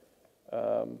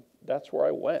 that's where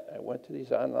I went. I went to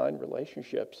these online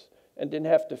relationships and didn't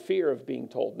have to fear of being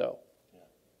told no.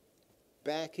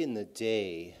 Back in the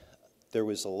day, there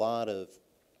was a lot of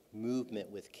movement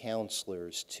with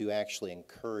counselors to actually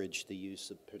encourage the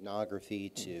use of pornography,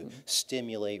 to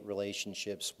stimulate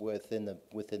relationships within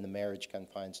the marriage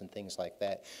confines and things like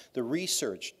that. The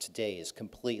research today is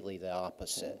completely the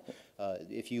opposite.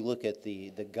 If you look at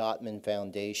the Gottman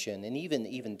Foundation and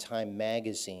even Time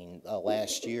Magazine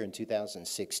last year in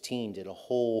 2016 did a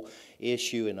whole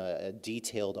issue and a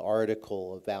detailed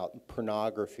article about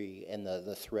pornography and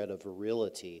the threat of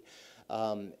virility.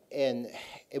 And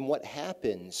what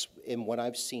happens, and what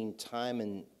I've seen time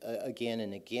and again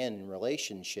in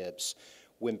relationships,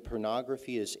 when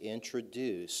pornography is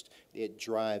introduced, it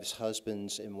drives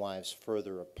husbands and wives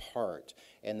further apart.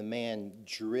 And the man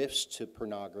drifts to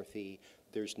pornography.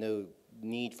 There's no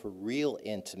need for real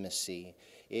intimacy.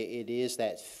 It is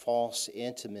that false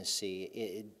intimacy.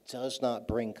 It does not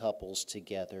bring couples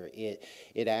together.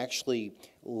 It actually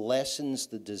lessens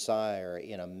the desire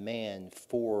in a man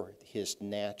for his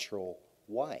natural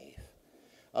wife.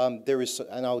 There is,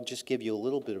 and I'll just give you a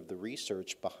little bit of the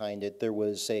research behind it. There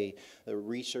was a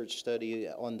research study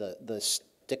on the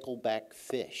stickleback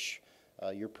fish.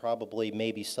 You're probably,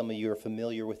 maybe some of you are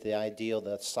familiar with the idea of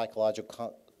the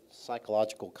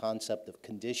psychological concept of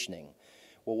conditioning.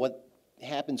 Well, what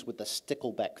happens with the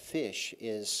stickleback fish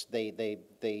is they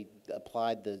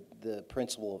applied the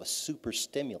principle of a super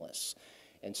stimulus.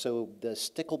 And so the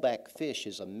stickleback fish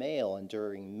is a male, and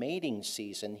during mating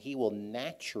season, he will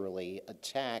naturally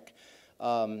attack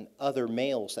other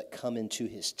males that come into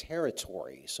his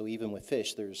territory. So even with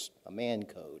fish, there's a man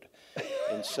code.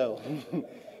 And so,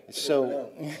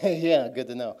 yeah, good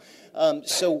to know.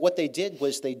 So what they did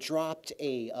was they dropped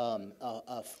a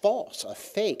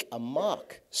fake, a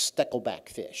mock stickleback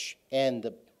fish. And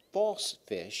the false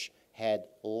fish had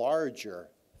larger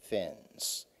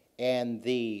fins. And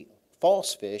the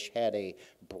false fish had a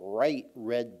bright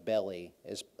red belly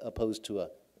as opposed to a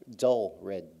dull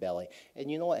red belly.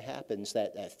 And you know what happens?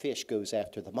 That fish goes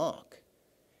after the mock.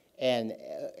 And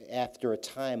after a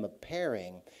time of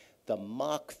pairing, the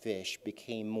mock fish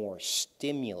became more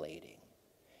stimulating.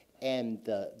 And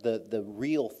the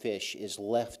real fish is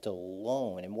left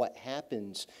alone. And what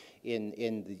happens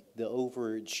in the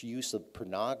overage use of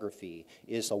pornography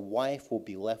is a wife will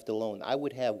be left alone. I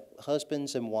would have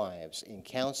husbands and wives in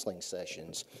counseling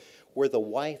sessions where the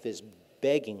wife is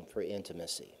begging for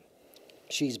intimacy.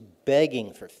 She's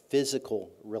begging for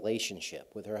physical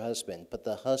relationship with her husband, but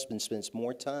the husband spends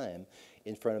more time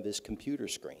in front of his computer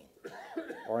screen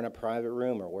or in a private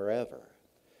room or wherever.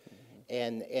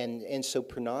 And so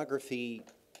pornography,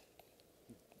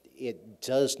 it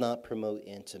does not promote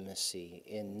intimacy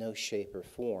in no shape or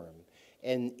form.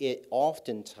 And it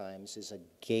oftentimes is a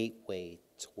gateway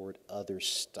toward other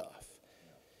stuff,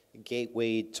 a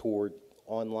gateway toward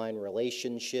online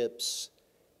relationships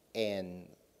and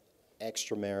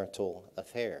extramarital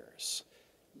affairs.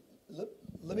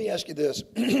 Let me ask you this,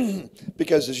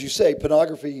 because as you say,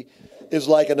 pornography is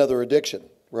like another addiction,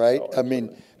 right? I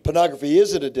mean, pornography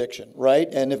is an addiction, right?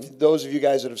 And if those of you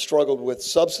guys that have struggled with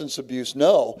substance abuse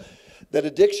know that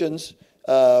addictions,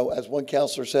 as one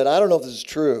counselor said, I don't know if this is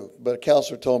true, but a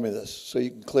counselor told me this, so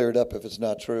you can clear it up if it's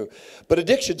not true. But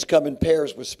addictions come in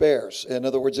pairs with spares. In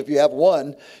other words, if you have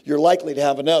one, you're likely to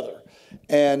have another.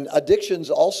 And addictions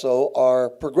also are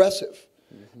progressive.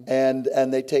 And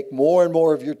they take more and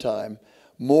more of your time,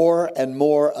 more and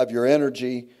more of your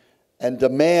energy, and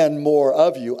demand more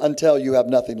of you until you have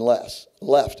nothing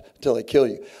left, until they kill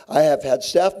you. I have had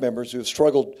staff members who have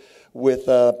struggled with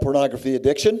pornography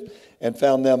addiction and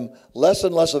found them less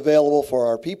and less available for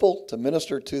our people to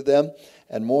minister to them,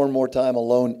 and more time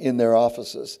alone in their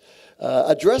offices.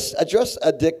 Address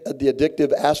the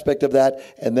addictive aspect of that,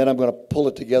 and then I'm going to pull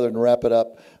it together and wrap it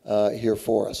up here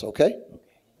for us, okay?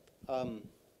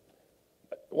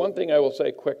 One thing I will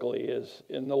say quickly is,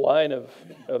 in the line of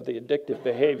the addictive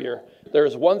behavior,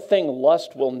 there's one thing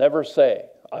lust will never say: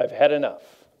 I've had enough.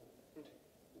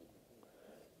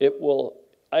 It will.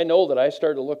 I know that I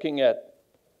started looking at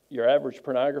your average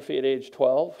pornography at age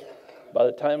 12. By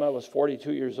the time I was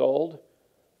 42 years old,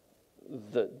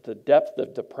 the depth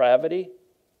of depravity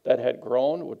that had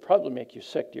grown would probably make you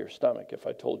sick to your stomach if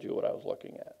I told you what I was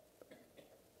looking at.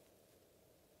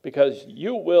 Because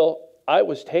I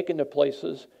was taken to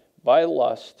places by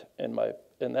lust and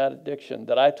that addiction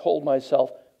that I told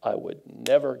myself I would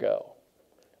never go.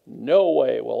 No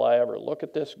way will I ever look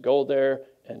at this, go there,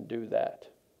 and do that.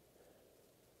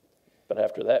 But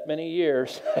after that many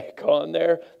years, I gone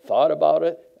there, thought about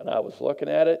it, and I was looking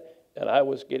at it, and I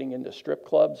was getting into strip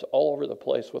clubs all over the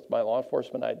place with my law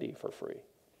enforcement ID for free.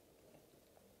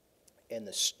 And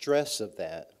the stress of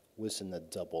that was in the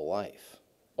double life.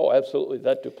 Oh, absolutely.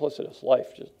 That duplicitous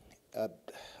life just... A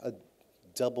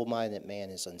double-minded man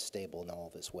is unstable in all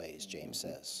of his ways, James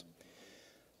says.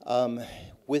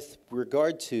 With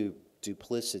regard to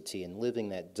duplicity and living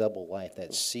that double life,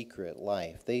 that secret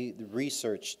life, the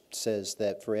research says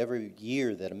that for every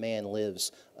year that a man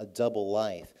lives a double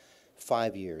life,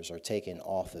 5 years are taken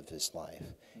off of his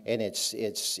life. And it's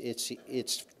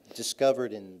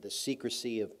discovered in the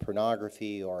secrecy of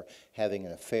pornography or having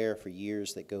an affair for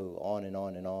years that go on and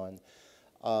on and on.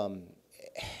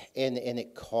 And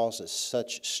it causes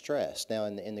such stress. Now,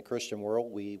 in the Christian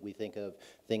world, we think of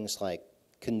things like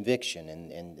conviction,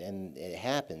 and it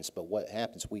happens, but what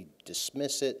happens? We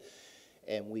dismiss it,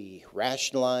 and we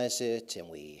rationalize it, and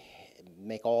we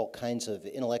make all kinds of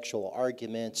intellectual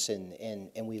arguments, and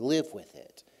we live with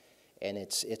it. And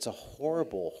it's a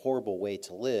horrible, horrible way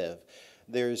to live.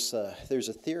 There's a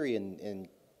theory in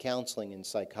counseling and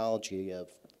psychology of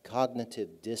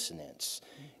cognitive dissonance,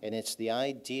 and it's the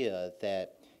idea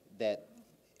that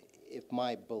if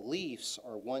my beliefs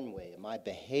are one way and my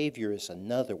behavior is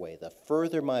another way, the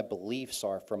further my beliefs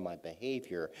are from my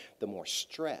behavior, the more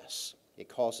stress. It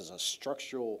causes a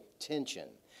structural tension.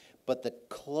 But the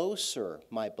closer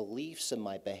my beliefs and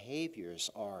my behaviors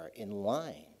are in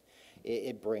line,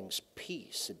 it brings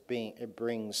peace, it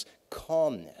brings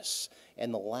calmness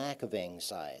and the lack of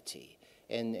anxiety.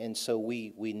 And so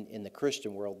we in the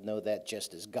Christian world know that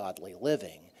just as godly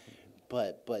living.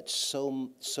 But so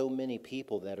many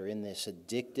people that are in this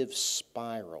addictive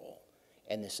spiral,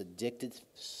 and this addictive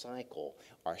cycle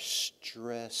are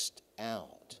stressed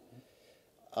out.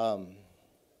 And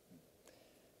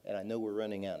I know we're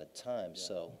running out of time,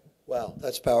 so. Wow,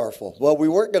 that's powerful. Well,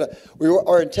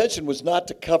 our intention was not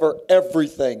to cover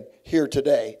everything here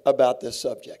today about this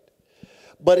subject.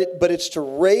 But it's to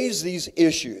raise these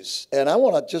issues. And I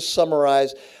want to just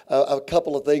summarize a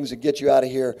couple of things and get you out of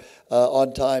here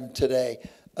on time today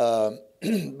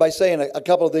by saying a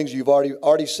couple of things you've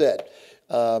already said.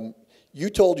 You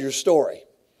told your story,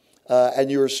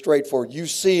 and you were straightforward. You've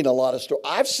seen a lot of stories.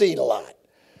 I've seen a lot.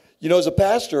 You know, as a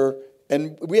pastor,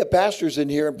 and we have pastors in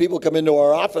here, and people come into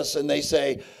our office and they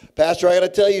say, Pastor, I got to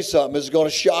tell you something. This is going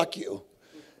to shock you.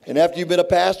 And after you've been a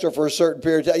pastor for a certain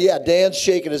period of time, yeah, Dan's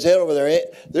shaking his head over there.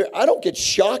 I don't get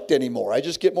shocked anymore. I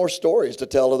just get more stories to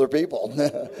tell other people.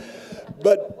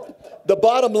 But the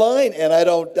bottom line, and I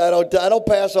don't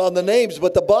pass on the names,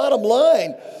 but the bottom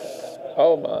line.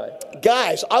 Oh my.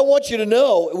 Guys, I want you to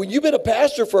know, when you've been a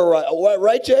pastor for a while,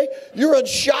 right, Jay? You're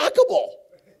unshockable.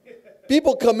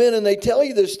 People come in and they tell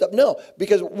you this stuff. No,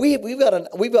 because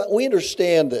we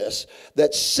understand this,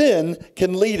 that sin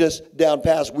can lead us down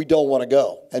paths we don't want to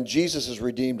go, and Jesus has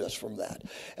redeemed us from that.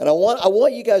 And I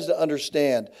want you guys to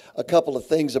understand a couple of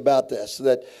things about this,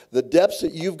 that the depths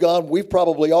that you've gone, we've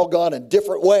probably all gone in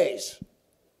different ways.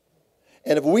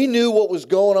 And if we knew what was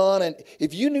going on, and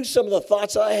if you knew some of the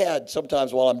thoughts I had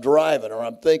sometimes while I'm driving or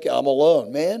I'm thinking I'm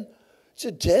alone, man, it's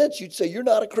intense. You'd say, you're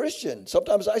not a Christian.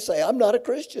 Sometimes I say, I'm not a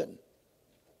Christian.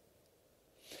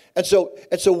 And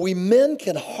so we men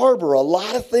can harbor a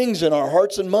lot of things in our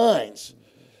hearts and minds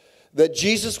that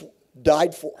Jesus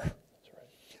died for,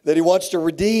 that he wants to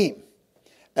redeem.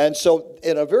 And so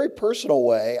in a very personal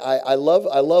way, I love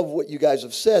what you guys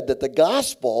have said, that the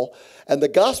gospel and the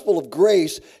gospel of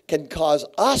grace can cause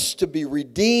us to be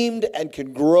redeemed and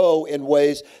can grow in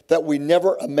ways that we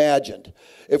never imagined.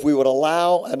 If we would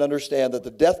allow and understand that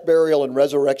the death, burial, and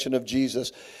resurrection of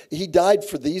Jesus, he died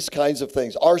for these kinds of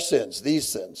things, our sins, these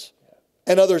sins,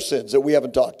 and other sins that we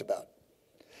haven't talked about.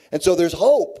 And so there's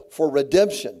hope for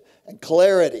redemption and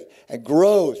clarity and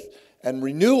growth and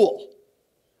renewal.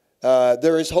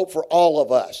 There is hope for all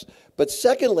of us. But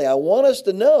secondly, I want us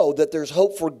to know that there's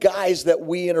hope for guys that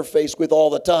we interface with all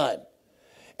the time.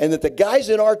 And that the guys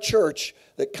in our church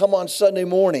that come on Sunday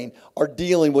morning are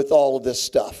dealing with all of this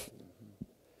stuff.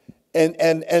 And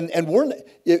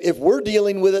if we're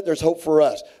dealing with it, there's hope for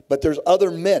us. But there's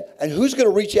other men. And who's going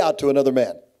to reach out to another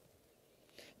man?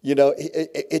 You know,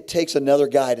 it takes another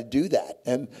guy to do that.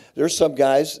 And there's some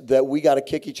guys that we got to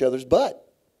kick each other's butt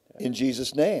in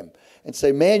Jesus' name. And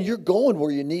say, man, you're going where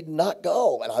you need not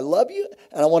go. And I love you,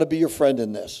 and I want to be your friend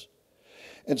in this.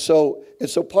 And so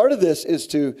part of this is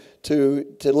to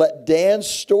let Dan's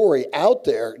story out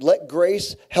there, let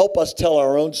grace help us tell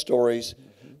our own stories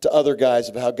to other guys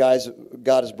of how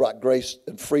God has brought grace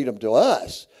and freedom to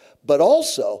us, but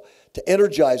also to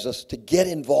energize us to get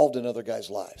involved in other guys'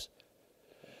 lives.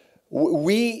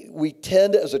 We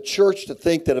tend as a church to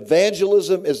think that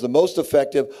evangelism is the most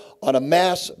effective on a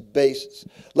mass basis.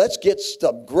 Let's get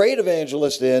some great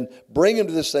evangelists in, bring them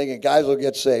to this thing, and guys will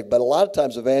get saved. But a lot of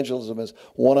times evangelism is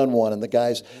one-on-one, and the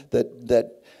guys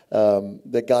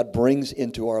that God brings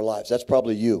into our lives. That's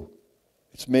probably you.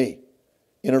 It's me,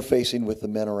 interfacing with the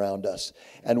men around us.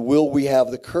 And will we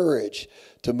have the courage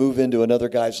to move into another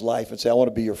guy's life and say, I want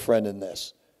to be your friend in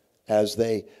this, as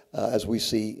we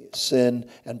see sin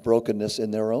and brokenness in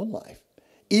their own life.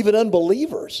 Even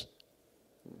unbelievers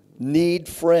need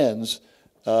friends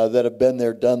that have been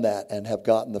there, done that, and have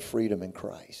gotten the freedom in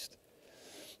Christ.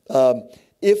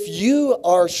 If you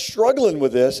are struggling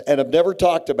with this and have never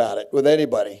talked about it with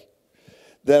anybody,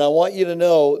 then I want you to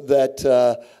know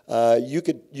that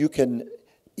you can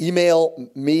email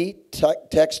me,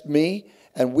 text me,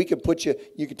 and we can put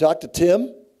you can talk to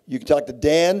Tim, you can talk to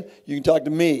Dan, you can talk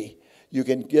to me. You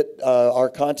can get our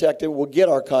contact. We'll get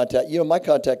our contact. You know, my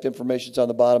contact information is on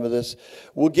the bottom of this.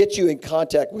 We'll get you in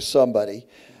contact with somebody.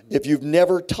 If you've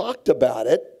never talked about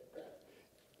it,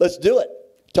 let's do it.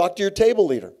 Talk to your table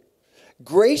leader.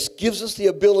 Grace gives us the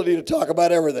ability to talk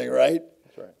about everything, right?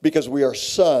 That's right. Because we are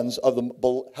sons of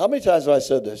the... How many times have I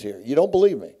said this here? You don't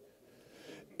believe me.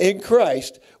 In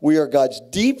Christ, we are God's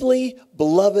deeply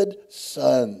beloved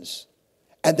sons.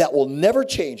 And that will never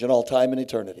change in all time and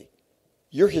eternity.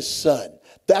 You're his son.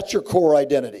 That's your core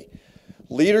identity.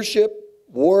 Leadership,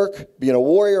 work, being a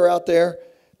warrior out there,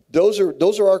 those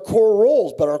are our core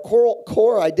roles. But our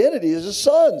core identity is his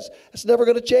sons. It's never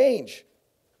going to change.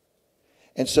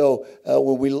 And so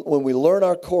when we learn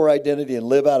our core identity and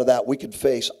live out of that, we can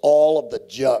face all of the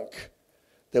junk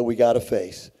that we got to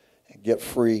face and get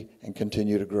free and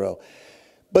continue to grow.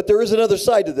 But there is another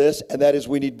side to this, and that is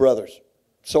we need brothers.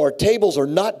 So our tables are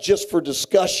not just for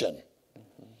discussion.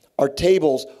 Our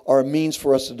tables are a means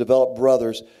for us to develop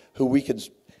brothers who we can,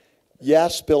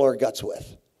 spill our guts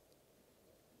with.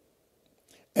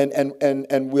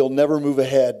 And we'll never move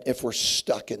ahead if we're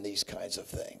stuck in these kinds of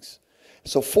things.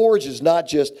 So Forge is not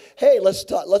just, hey, let's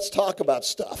talk about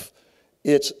stuff.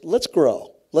 It's let's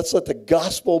grow. Let's let the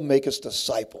gospel make us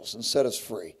disciples and set us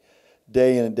free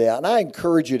day in and day out. And I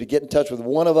encourage you to get in touch with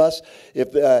one of us.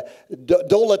 If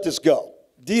don't let this go.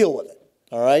 Deal with it,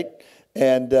 all right?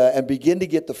 And begin to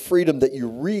get the freedom that you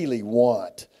really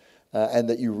want and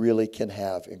that you really can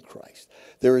have in Christ.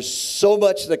 There is so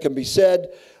much that can be said,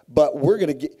 but I'm going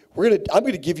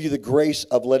to give you the grace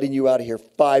of letting you out of here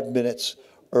 5 minutes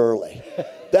early.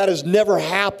 That has never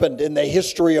happened in the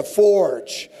history of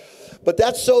Forge. But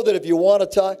that's so that if you want to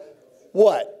talk,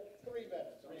 what? 3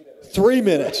 minutes. 3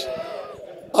 minutes.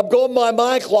 I'm going by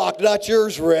my clock, not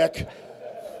yours, Rick.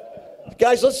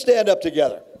 Guys, let's stand up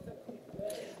together.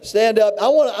 Stand up. I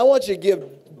want you to give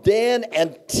Dan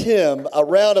and Tim a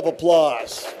round of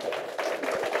applause.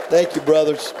 Thank you,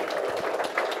 brothers.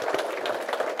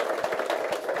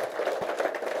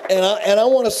 And I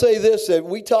want to say this, that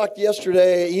we talked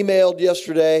yesterday, emailed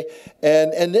yesterday,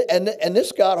 and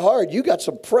this got hard. You got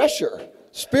some pressure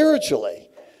spiritually.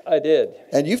 I did.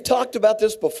 And you've talked about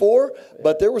this before,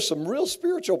 but there was some real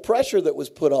spiritual pressure that was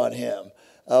put on him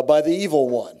by the evil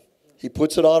one. He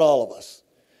puts it on all of us.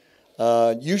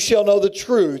 You shall know the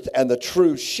truth, and the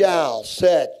truth shall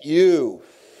set you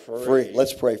free.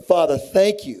 Let's pray. Father,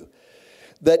 thank you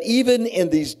that even in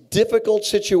these difficult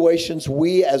situations,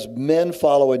 we as men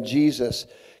following Jesus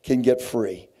can get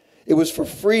free. It was for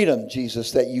freedom,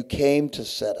 Jesus, that you came to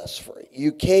set us free.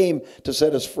 You came to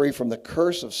set us free from the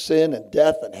curse of sin and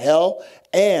death and hell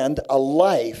and a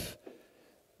life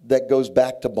that goes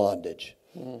back to bondage.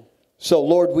 So,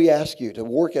 Lord, we ask you to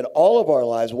work in all of our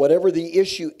lives, whatever the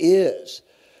issue is.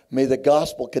 May the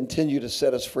gospel continue to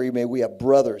set us free. May we have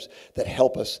brothers that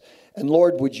help us. And,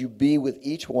 Lord, would you be with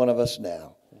each one of us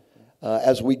now?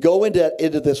 As we go into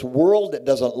this world that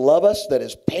doesn't love us, that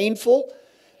is painful,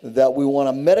 that we want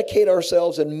to medicate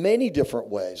ourselves in many different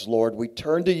ways. Lord, we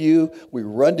turn to you, we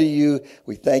run to you,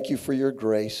 we thank you for your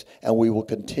grace, and we will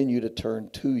continue to turn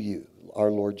to you,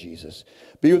 our Lord Jesus.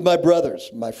 Be with my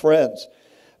brothers, my friends.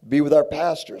 Be with our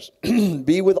pastors.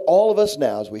 Be with all of us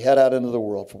now as we head out into the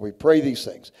world. For we pray these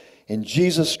things in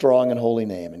Jesus' strong and holy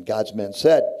name. And God's men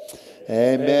said,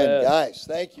 Amen. Guys,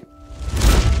 thank you.